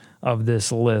out of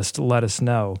this list? Let us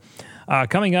know.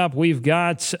 Coming up, we've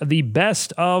got the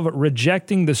best of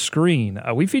Rejecting the Screen.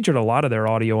 We featured a lot of their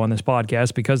audio on this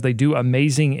podcast because they do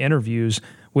amazing interviews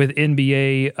with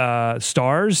NBA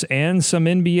stars and some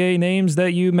NBA names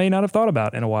that you may not have thought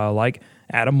about in a while, like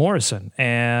Adam Morrison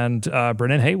and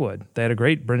Brennan Haywood. They had a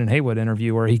great Brennan Haywood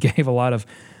interview where he gave a lot of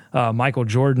Michael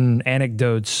Jordan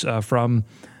anecdotes from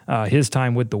his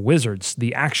time with the Wizards,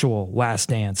 the actual last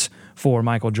dance for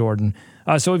Michael Jordan.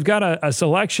 So we've got a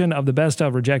selection of the best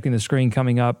of Rejecting the Screen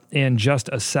coming up in just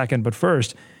a second. But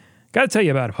first, got to tell you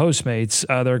about Postmates.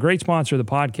 They're a great sponsor of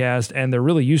the podcast, and they're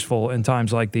really useful in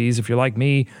times like these. If you're like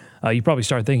me, you probably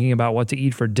start thinking about what to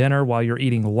eat for dinner while you're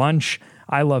eating lunch.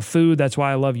 I love food. That's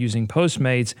why I love using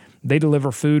Postmates. They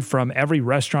deliver food from every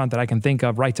restaurant that I can think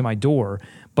of right to my door.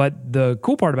 But the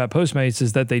cool part about Postmates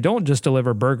is that they don't just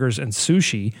deliver burgers and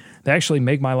sushi. They actually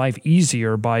make my life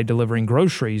easier by delivering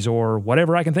groceries or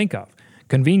whatever I can think of.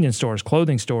 Convenience stores,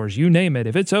 clothing stores, you name it.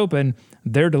 If it's open,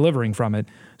 they're delivering from it.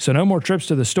 So no more trips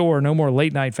to the store, no more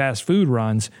late night fast food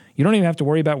runs. You don't even have to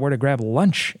worry about where to grab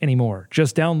lunch anymore.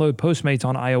 Just download Postmates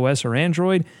on iOS or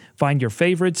Android, find your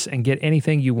favorites, and get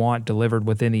anything you want delivered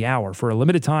within the hour. For a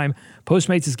limited time,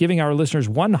 Postmates is giving our listeners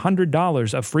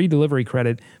 $100 of free delivery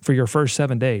credit for your first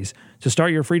 7 days. To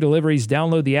start your free deliveries,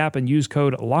 download the app and use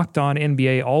code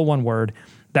LOCKEDONNBA, all one word.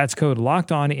 That's code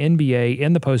LOCKEDONNBA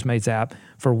in the Postmates app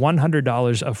for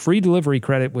 $100 of free delivery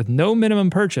credit with no minimum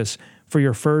purchase for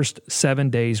your first 7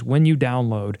 days when you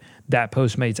download that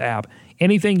Postmates app.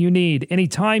 Anything you need,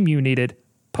 anytime you need it,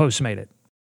 Postmate it.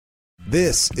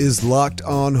 This is Locked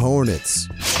On Hornets.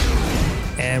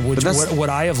 And would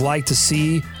I have liked to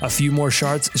see a few more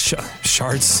shards?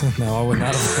 No, I would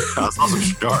not have. That's awesome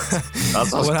shards.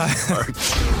 That's awesome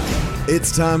shards.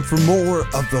 It's time for more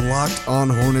of the Locked On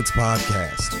Hornets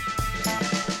podcast.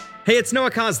 Hey, it's Noah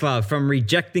Kozlov from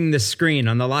Rejecting the Screen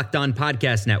on the Locked On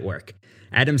Podcast Network.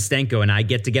 Adam Stenko and I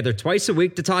get together twice a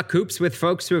week to talk hoops with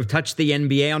folks who have touched the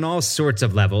NBA on all sorts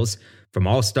of levels, from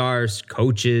all-stars,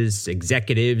 coaches,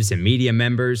 executives, and media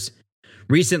members.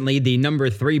 Recently, the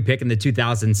number 3 pick in the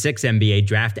 2006 NBA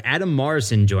draft, Adam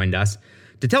Morrison, joined us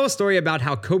to tell a story about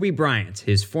how Kobe Bryant,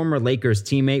 his former Lakers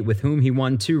teammate with whom he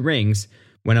won 2 rings,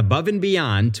 went above and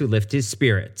beyond to lift his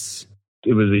spirits.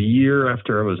 It was a year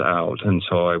after I was out, and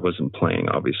so I wasn't playing,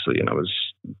 obviously, and I was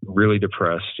really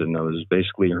depressed, and I was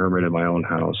basically a hermit in my own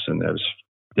house, and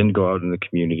didn't go out in the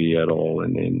community at all.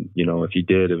 And if you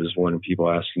did, it was one of people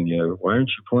asking you, why aren't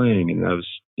you playing? And I was,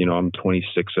 I'm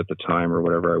 26 at the time or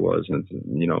whatever I was, and,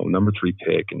 number 3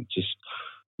 pick, and just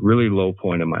really low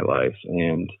point in my life.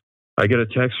 And I get a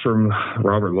text from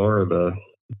Robert Laura, the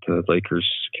Lakers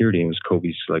security, and it was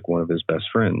Kobe's one of his best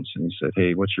friends. And he said,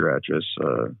 hey, what's your address?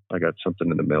 I got something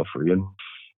in the mail for you.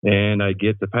 And I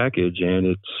get the package, and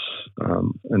it's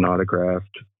an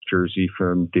autographed jersey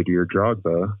from Didier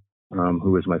Drogba,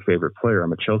 who is my favorite player.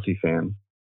 I'm a Chelsea fan.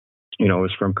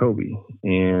 It's from Kobe.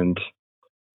 And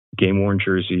game-worn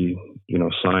jersey,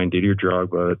 signed Didier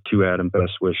Drogba, to Adam,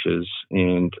 best wishes.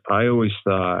 And I always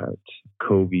thought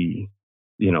Kobe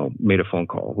made a phone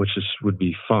call, which would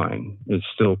be fine. It's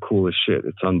still cool as shit.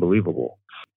 It's unbelievable.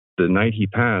 The night he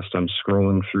passed, I'm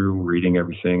scrolling through, reading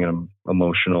everything, and I'm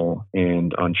emotional.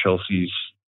 And on Chelsea's,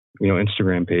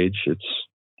 Instagram page, it's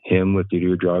him with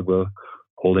Didier Drogba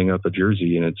holding up a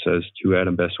jersey, and it says, to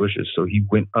Adam, best wishes. So he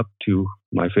went up to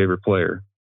my favorite player,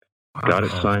 got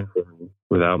it signed for me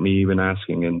without me even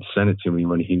asking, and sent it to me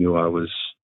when he knew I was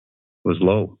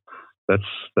low.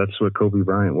 That's what Kobe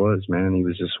Bryant was, man. He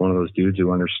was just one of those dudes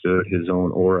who understood his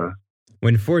own aura.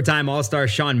 When 4-time All-Star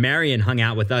Shawn Marion hung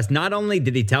out with us, not only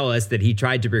did he tell us that he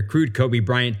tried to recruit Kobe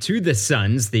Bryant to the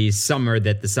Suns the summer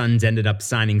that the Suns ended up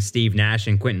signing Steve Nash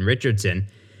and Quentin Richardson,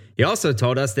 he also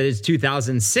told us that his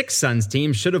 2006 Suns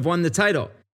team should have won the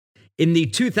title. In the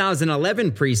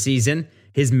 2011 preseason,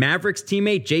 his Mavericks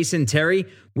teammate Jason Terry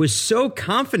was so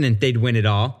confident they'd win it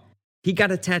all, he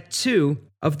got a tattoo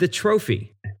of the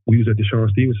trophy. We was at the Sean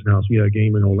Stevenson house. We had a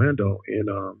game in Orlando,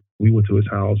 and we went to his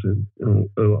house, and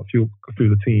a few of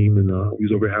the team, and we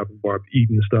was over there having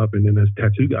eating and stuff. And then this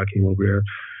tattoo guy came over there,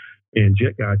 and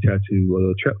Jet got a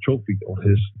tattoo trophy on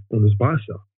his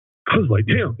bicep. I was like,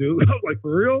 damn, dude. I was like,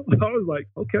 for real? I was like,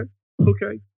 okay.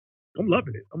 I'm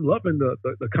loving it. I'm loving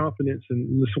the confidence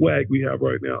and the swag we have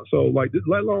right now. So let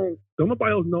alone, don't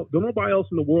nobody else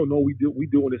in the world know we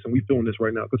doing this and we doing this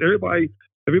right now. Because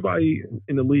everybody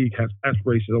in the league has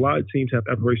aspirations. A lot of teams have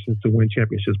aspirations to win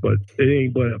championships, but it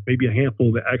ain't but maybe a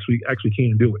handful that actually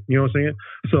can do it. You know what I'm saying?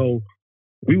 So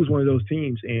we was one of those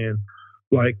teams, and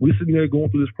we sitting there going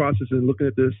through this process and looking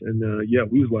at this, and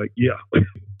we was like, yeah.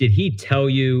 Did he tell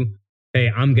you hey,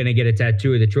 I'm going to get a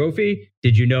tattoo of the trophy?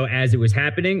 Did you know as it was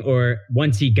happening? Or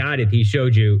once he got it, he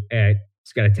showed you,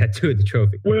 he's got a tattoo of the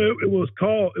trophy? Well, it was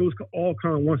all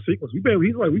kind of one sequence. He's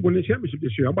like, we won the championship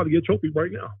this year. I'm about to get a trophy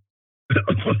right now. I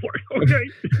was like, okay.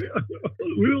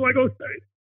 We were like, okay.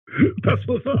 That's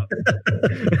what's up.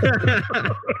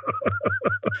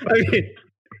 I mean,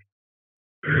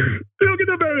 you don't get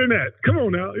no better than that. Come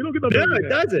on now. You don't get no better than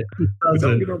that. Does it? You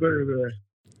don't get no better than that.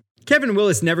 Kevin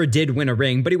Willis never did win a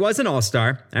ring, but he was an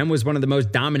all-star and was one of the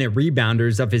most dominant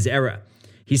rebounders of his era.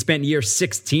 He spent year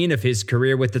 16 of his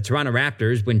career with the Toronto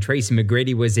Raptors when Tracy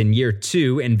McGrady was in year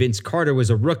 2 and Vince Carter was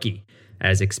a rookie.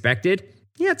 As expected,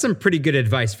 he had some pretty good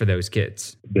advice for those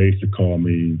kids. They used to call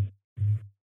me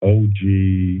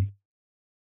OG,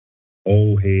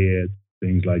 old head,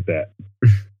 things like that.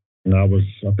 And I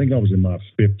think I was in my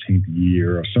 15th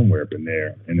year or somewhere up in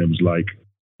there. And it was like,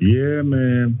 yeah,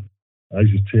 man. I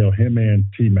used to tell him and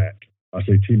T-Mac. I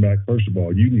say, T-Mac, first of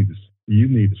all, you need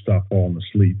to stop falling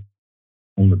asleep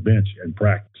on the bench and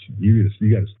practice. You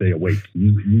got to stay awake.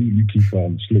 You keep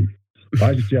falling asleep.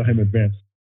 I used to tell him and Vince,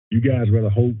 you guys rather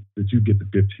hope that you get the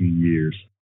 15 years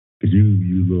because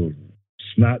you little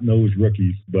snot-nosed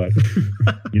rookies. But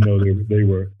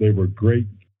they were great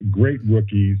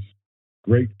rookies,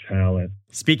 great talent.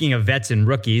 Speaking of vets and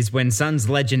rookies, when Suns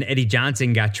legend Eddie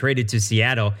Johnson got traded to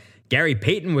Seattle, Gary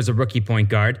Payton was a rookie point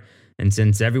guard. And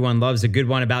since everyone loves a good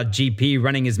one about GP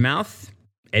running his mouth,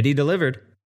 Eddie delivered.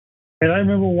 And I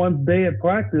remember one day at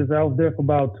practice, I was there for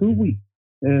about 2 weeks.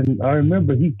 And I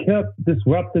remember he kept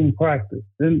disrupting practice.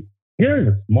 And Gary's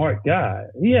a smart guy.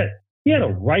 He had a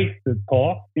right to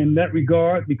talk in that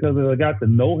regard because as I got to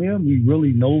know him, he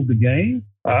really knows the game,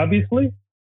 obviously.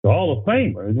 The Hall of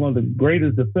Famer. He's one of the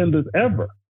greatest defenders ever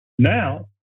now.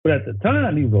 But at the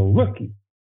time, he was a rookie.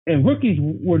 And rookies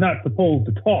were not supposed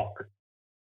to talk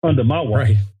under my watch.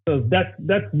 Right. So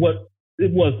that's what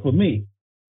it was for me.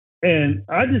 And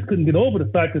I just couldn't get over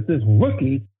the fact that this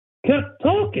rookie kept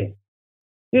talking,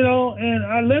 and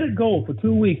I let it go for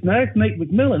 2 weeks. And I asked Nate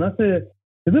McMillan, I said,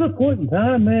 is it a point in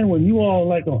time, man, when you all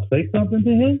going to say something to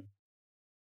him?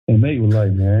 And Nate was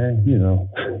like, man,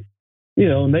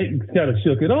 Nate kind of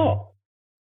shook it off.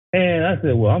 And I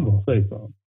said, well, I'm going to say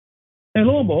something. And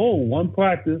lo and behold, one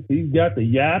practice, he got the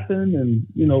yapping and,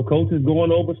 coach is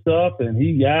going over stuff and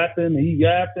he yapping.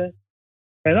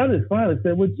 And I just finally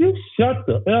said, would you shut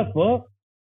the F up?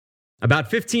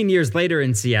 About 15 years later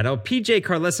in Seattle, PJ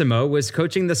Carlesimo was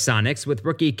coaching the Sonics with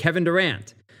rookie Kevin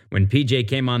Durant. When PJ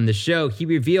came on the show, he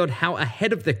revealed how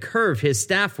ahead of the curve his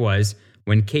staff was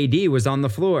when KD was on the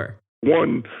floor.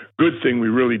 One good thing we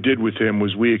really did with him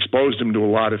was we exposed him to a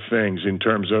lot of things in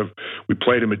terms of we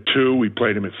played him at 2, we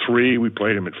played him at 3, we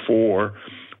played him at 4.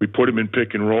 We put him in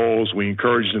pick and rolls. We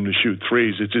encouraged him to shoot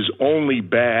threes. It's his only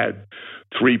bad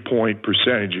three-point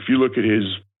percentage. If you look at his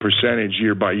percentage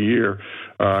year by year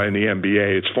in the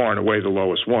NBA, it's far and away the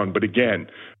lowest one. But again,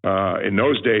 in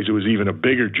those days, it was even a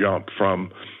bigger jump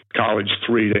from college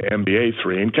 3 to NBA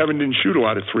 3. And Kevin didn't shoot a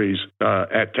lot of threes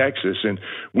at Texas. And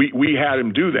we had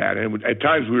him do that. And at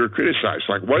times we were criticized,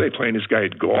 like, why are they playing this guy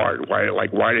at guard? Why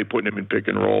are they putting him in pick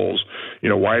and rolls?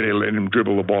 Why are they letting him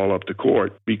dribble the ball up the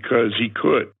court? Because he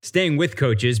could. Staying with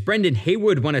coaches, Brendan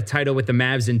Haywood won a title with the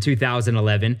Mavs in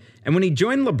 2011. And when he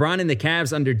joined LeBron and the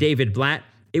Cavs under David Blatt,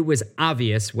 it was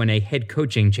obvious when a head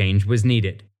coaching change was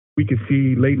needed. We could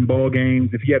see late in ball games,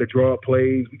 if he had to draw up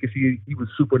plays, we could see he was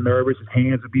super nervous. His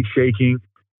hands would be shaking.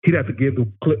 He'd have to give the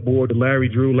clipboard to Larry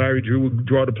Drew. Larry Drew would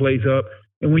draw the plays up.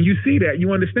 And when you see that,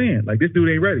 you understand, like, this dude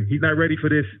ain't ready. He's not ready for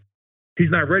this.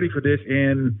 He's not ready for this.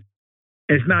 And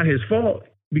it's not his fault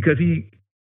because he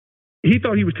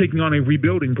thought he was taking on a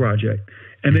rebuilding project.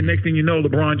 And then next thing you know,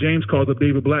 LeBron James calls up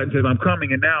David Blatt and says, I'm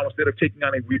coming. And now instead of taking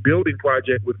on a rebuilding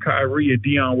project with Kyrie and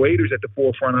Deion Waiters at the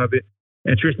forefront of it,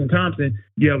 and Tristan Thompson,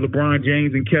 you have LeBron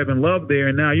James and Kevin Love there,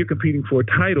 and now you're competing for a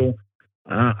title.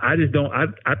 I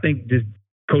think just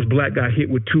Coach Blatt got hit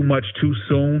with too much too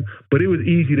soon, but it was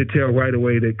easy to tell right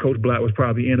away that Coach Blatt was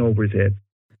probably in over his head.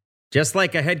 Just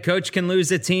like a head coach can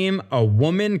lose a team, a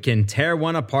woman can tear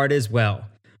one apart as well.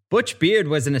 Butch Beard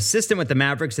was an assistant with the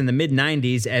Mavericks in the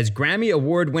mid-'90s as Grammy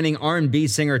Award-winning R&B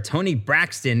singer Toni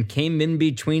Braxton came in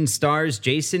between stars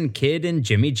Jason Kidd and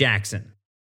Jimmy Jackson.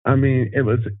 I mean,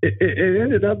 it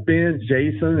ended up being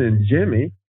Jason and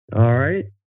Jimmy, all right?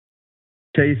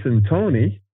 Chasing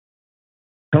Tony.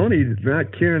 Tony's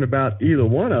not caring about either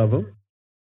one of them.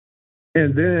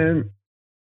 And then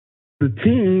the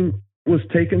team was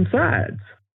taking sides.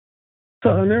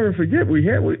 So I'll never forget, we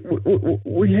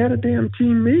had a damn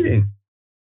team meeting.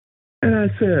 And I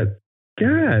said,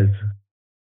 guys,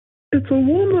 it's a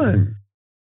woman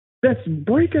that's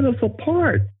breaking us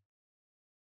apart.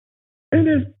 And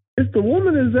if the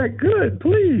woman is that good,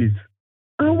 please,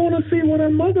 I want to see what her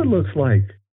mother looks like.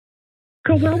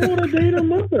 Because I want to date her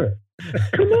mother.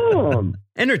 Come on.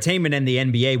 Entertainment and the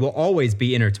NBA will always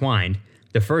be intertwined.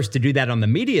 The first to do that on the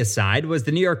media side was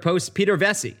the New York Post's Peter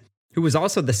Vesey, who was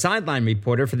also the sideline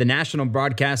reporter for the national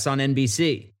broadcasts on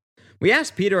NBC. We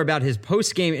asked Peter about his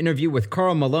post-game interview with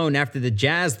Karl Malone after the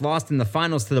Jazz lost in the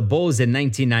finals to the Bulls in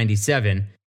 1997.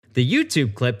 The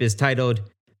YouTube clip is titled,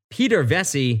 Peter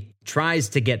Vesey Tries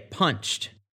to Get Punched.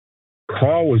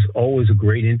 Karl was always a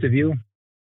great interview.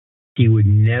 He would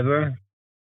never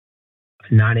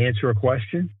not answer a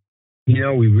question. You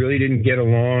know, we really didn't get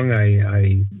along.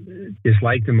 I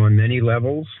disliked him on many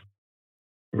levels,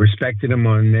 respected him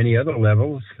on many other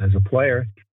levels as a player,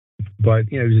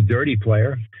 but, you know, he was a dirty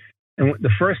player. And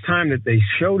the first time that they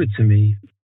showed it to me,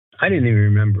 I didn't even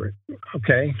remember it.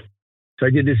 Okay. So I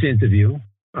did this interview.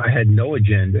 I had no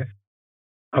agenda.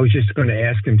 I was just going to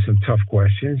ask him some tough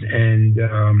questions, and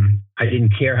I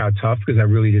didn't care how tough because I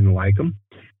really didn't like him.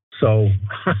 So,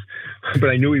 but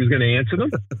I knew he was going to answer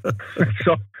them.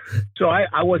 So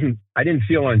I didn't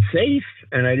feel unsafe,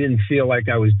 and I didn't feel like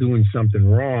I was doing something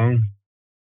wrong.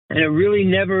 And it really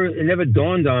never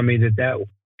dawned on me that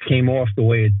came off the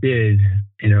way it did.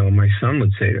 You know, my son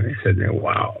would say to me, I said,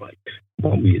 wow, like,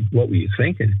 what were you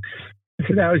thinking? I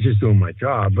said, I was just doing my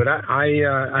job. But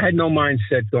I had no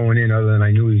mindset going in other than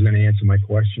I knew he was going to answer my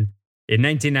question. In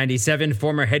 1997,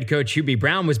 former head coach Hubie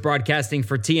Brown was broadcasting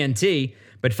for TNT,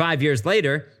 but 5 years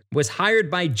later was hired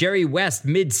by Jerry West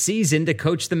mid-season to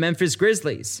coach the Memphis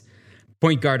Grizzlies.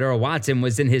 Point guard Earl Watson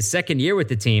was in his second year with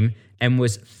the team and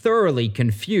was thoroughly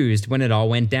confused when it all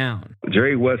went down.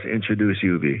 Jerry West introduced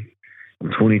Hubie.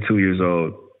 I'm 22 years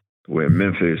old. We're in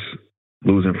Memphis,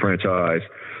 losing franchise.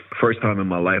 First time in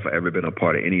my life I ever been a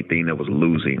part of anything that was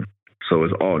losing. So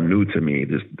it's all new to me.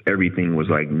 Just everything was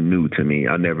like new to me.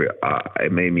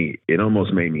 It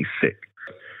almost made me sick.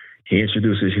 He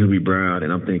introduces Hubie Brown,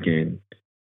 and I'm thinking,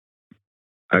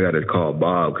 I got to call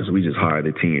Bob because we just hired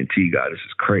a TNT guy. This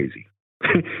is crazy.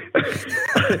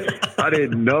 I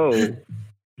didn't know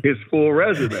his full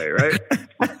resume, right?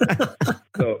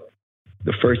 So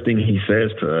the first thing he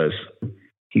says to us,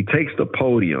 he takes the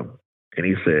podium and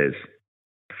he says,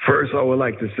 first, I would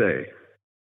like to say,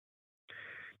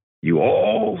 you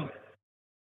all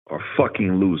are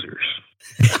fucking losers.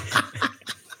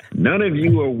 None of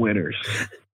you are winners.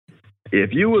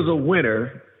 If you was a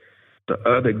winner, the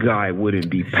other guy wouldn't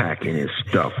be packing his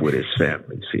stuff with his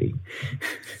family, see?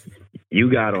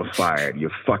 You got him fired.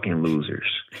 You're fucking losers.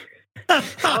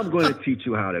 I'm going to teach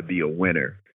you how to be a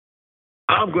winner.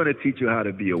 I'm going to teach you how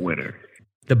to be a winner.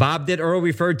 The Bob that Earl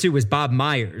referred to was Bob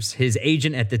Myers, his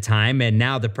agent at the time and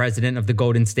now the president of the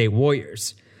Golden State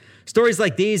Warriors. Stories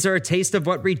like these are a taste of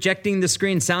what Rejecting the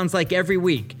Screen sounds like every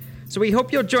week. So we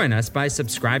hope you'll join us by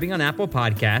subscribing on Apple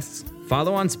Podcasts,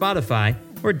 follow on Spotify,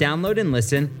 or download and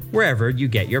listen wherever you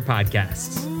get your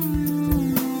podcasts.